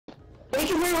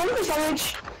Thank you for your wonderful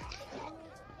sandwich.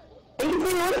 Thank you for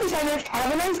your wonderful sandwich.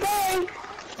 Have a nice day.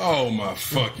 Oh my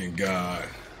fucking God.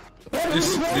 This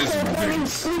is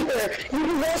ridiculous.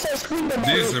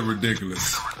 This is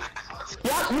ridiculous.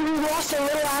 Yup, you lost a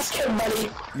little ass kid,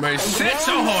 buddy. Man, shut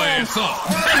your whole ass up.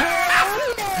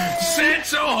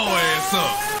 Shut your whole ass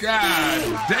up.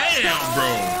 God damn,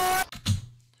 bro.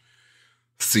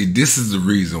 See, this is the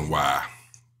reason why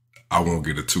I won't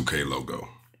get a 2K logo.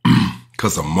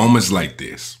 Because of moments like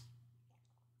this,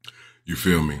 you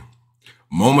feel me?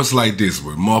 Moments like this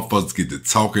where motherfuckers get to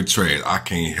talking trash, I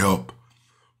can't help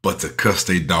but to cuss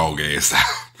they dog ass out.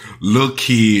 Little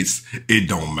kids, it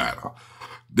don't matter.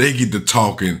 They get to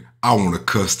talking, I want to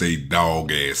cuss they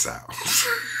dog ass out.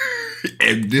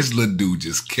 And this little dude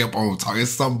just kept on talking. It's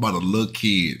something about a little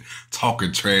kid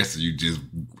talking trash to you just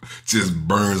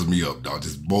burns me up, dog.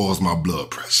 Just boils my blood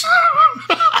pressure.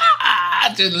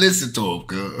 I just listen to him,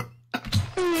 girl.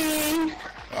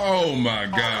 Oh my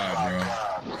God,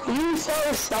 bro. You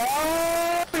so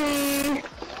sorry.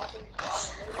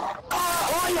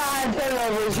 All y'all had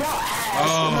turnovers, y'all ass.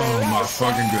 Oh my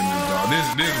fucking goodness, dog. This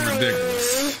is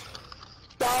ridiculous.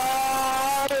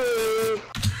 Sorry.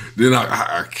 Then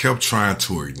I kept trying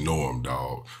to ignore him,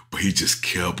 dog, but he just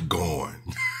kept going.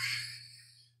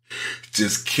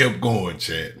 Just kept going,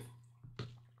 chat.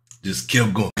 Just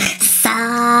kept going.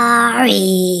 Sorry,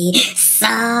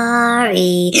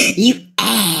 you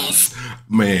ass.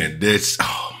 Man, that's,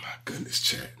 oh my goodness,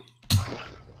 chat.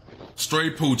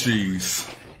 Straight poochies.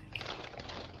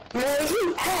 Man,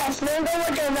 you ass, man. Don't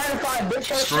work your 9 to 5,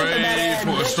 bitch.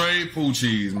 Straight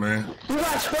poochies, man. You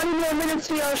got 20 more minutes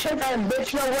to your shit, that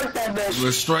bitch. Don't work that bitch.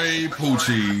 With straight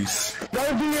poochies.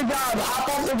 Go do your job. Hop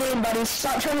off the game, buddy.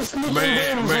 Stop trying to sneak in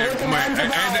Man, games.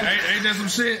 ain't that some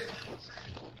shit?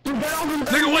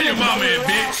 Nigga, where your mama at,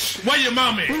 bitch? Where your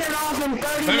mama at?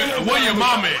 Where your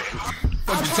mama at?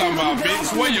 What you talking about,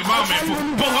 bitch? Where your mama at?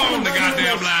 Put her on the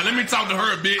goddamn line. Let me talk to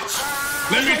her, bitch.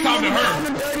 Let me talk to her.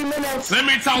 Let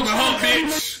me talk to her,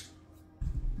 bitch.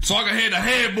 So I can hear the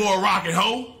headboard rocking,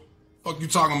 ho. Fuck you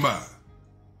talking about?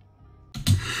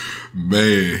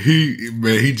 Man,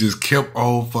 he just kept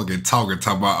on fucking talking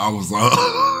about I was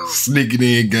sneaking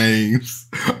in games.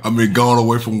 I been gone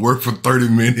away from work for 30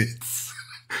 minutes.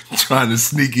 Trying to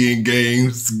sneak in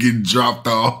games, getting dropped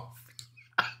off.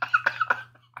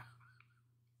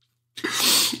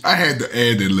 I had to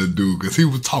add that little dude because he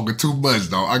was talking too much,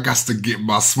 dog. I got to get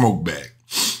my smoke back.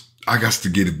 I got to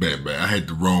get it back, man. I had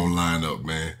the wrong line up,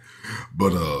 man.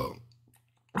 But,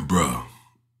 bruh,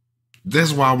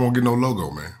 that's why I won't get no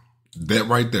logo, man. That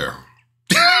right there.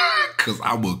 Because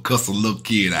I will cuss a little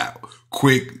kid out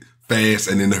quick, fast,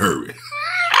 and in a hurry.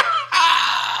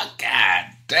 God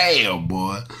damn,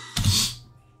 boy.